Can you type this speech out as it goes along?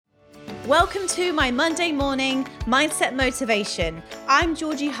Welcome to my Monday morning Mindset Motivation. I'm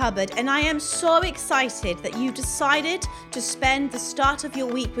Georgie Hubbard and I am so excited that you decided to spend the start of your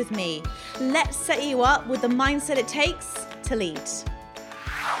week with me. Let's set you up with the mindset it takes to lead.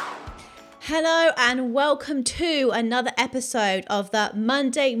 Hello and welcome to another episode of the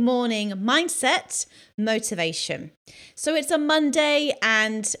Monday morning Mindset Motivation. So it's a Monday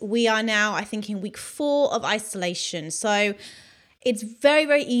and we are now, I think, in week 4 of isolation. So it's very,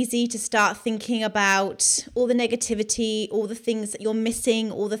 very easy to start thinking about all the negativity, all the things that you're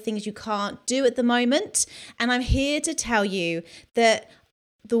missing, all the things you can't do at the moment. And I'm here to tell you that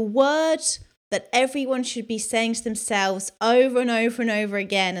the word that everyone should be saying to themselves over and over and over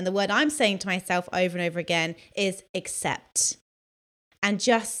again, and the word I'm saying to myself over and over again, is accept and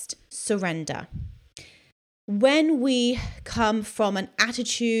just surrender. When we come from an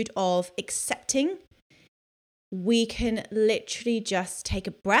attitude of accepting, we can literally just take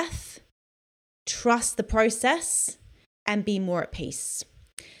a breath, trust the process, and be more at peace.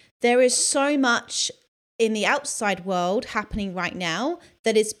 There is so much in the outside world happening right now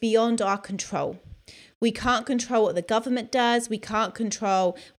that is beyond our control. We can't control what the government does. We can't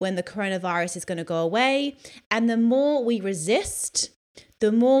control when the coronavirus is going to go away. And the more we resist,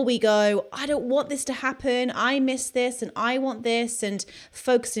 the more we go, I don't want this to happen, I miss this and I want this, and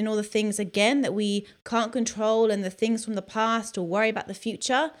focus on all the things again that we can't control and the things from the past or worry about the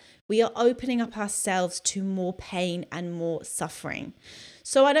future, we are opening up ourselves to more pain and more suffering.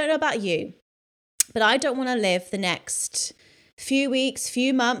 So I don't know about you, but I don't want to live the next few weeks,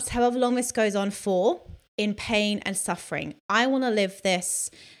 few months, however long this goes on for, in pain and suffering. I want to live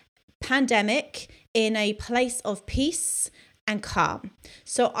this pandemic in a place of peace and calm.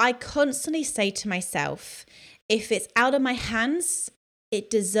 So I constantly say to myself, if it's out of my hands, it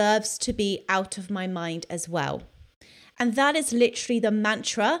deserves to be out of my mind as well. And that is literally the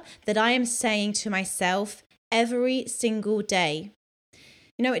mantra that I am saying to myself every single day.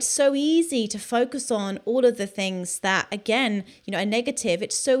 You know, it's so easy to focus on all of the things that, again, are negative.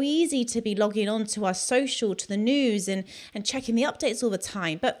 It's so easy to be logging on to our social, to the news and checking the updates all the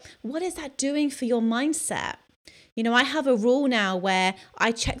time. But what is that doing for your mindset? I have a rule now where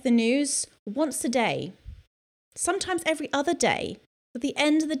I check the news once a day, sometimes every other day. At the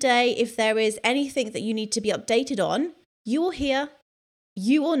end of the day, if there is anything that you need to be updated on, you will hear,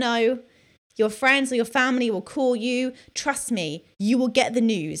 you will know, your friends or your family will call you. Trust me, you will get the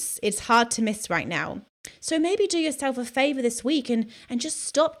news. It's hard to miss right now. So maybe do yourself a favor this week and just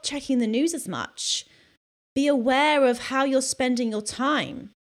stop checking the news as much. Be aware of how you're spending your time.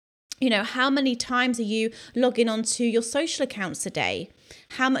 How many times are you logging onto your social accounts a day?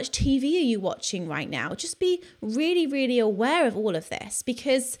 How much TV are you watching right now? Just be really, really aware of all of this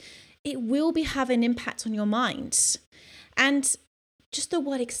because it will be having an impact on your mind. And just the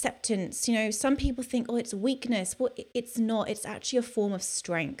word acceptance, some people think, it's weakness. Well, it's not. It's actually a form of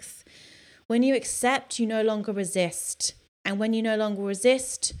strength. When you accept, you no longer resist. And when you no longer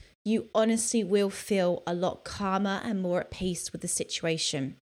resist, you honestly will feel a lot calmer and more at peace with the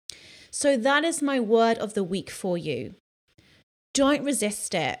situation. So that is my word of the week for you. Don't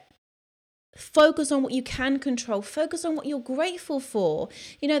resist it. Focus on what you can control. Focus on what you're grateful for.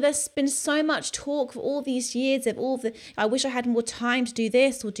 There's been so much talk for all these years of I wish I had more time to do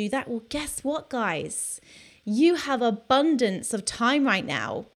this or do that. Well, guess what, guys? You have abundance of time right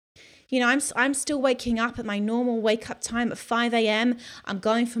now. I'm still waking up at my normal wake up time at 5 a.m. I'm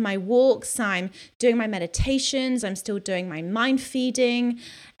going for my walks. I'm doing my meditations. I'm still doing my mind feeding.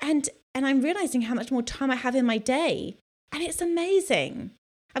 And I'm realizing how much more time I have in my day. And it's amazing.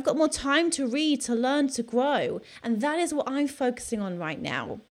 I've got more time to read, to learn, to grow. And that is what I'm focusing on right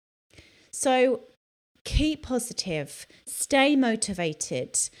now. So keep positive, stay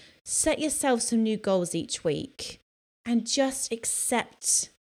motivated, set yourself some new goals each week, and just accept.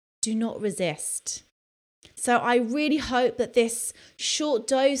 Do not resist. So I really hope that this short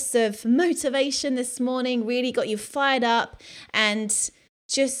dose of motivation this morning really got you fired up. And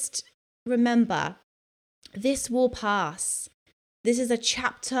just remember, this will pass. This is a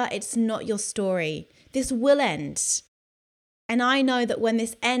chapter. It's not your story. This will end. And I know that when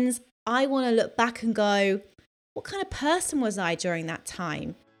this ends, I want to look back and go, what kind of person was I during that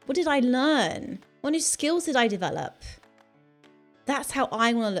time? What did I learn? What new skills did I develop? That's how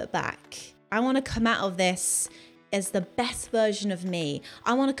I want to look back. I want to come out of this as the best version of me.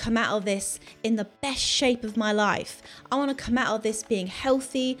 I want to come out of this in the best shape of my life. I want to come out of this being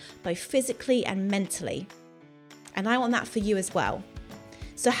healthy, both physically and mentally. And I want that for you as well.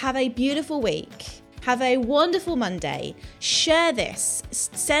 So have a beautiful week. Have a wonderful Monday. Share this.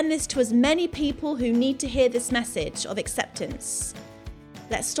 Send this to as many people who need to hear this message of acceptance.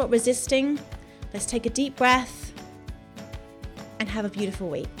 Let's stop resisting. Let's take a deep breath and have a beautiful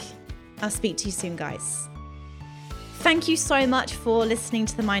week. I'll speak to you soon, guys. Thank you so much for listening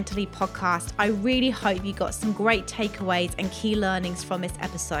to the Mind to Lead podcast. I really hope you got some great takeaways and key learnings from this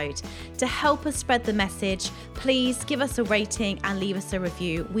episode. To help us spread the message, please give us a rating and leave us a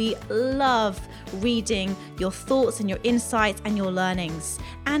review. We love reading your thoughts and your insights and your learnings.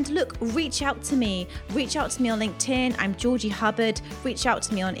 And look, reach out to me. Reach out to me on LinkedIn. I'm Georgie Hubbard. Reach out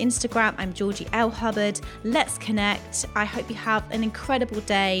to me on Instagram. I'm Georgie L. Hubbard. Let's connect. I hope you have an incredible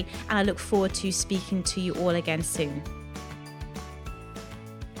day and I look forward to speaking to you all again soon.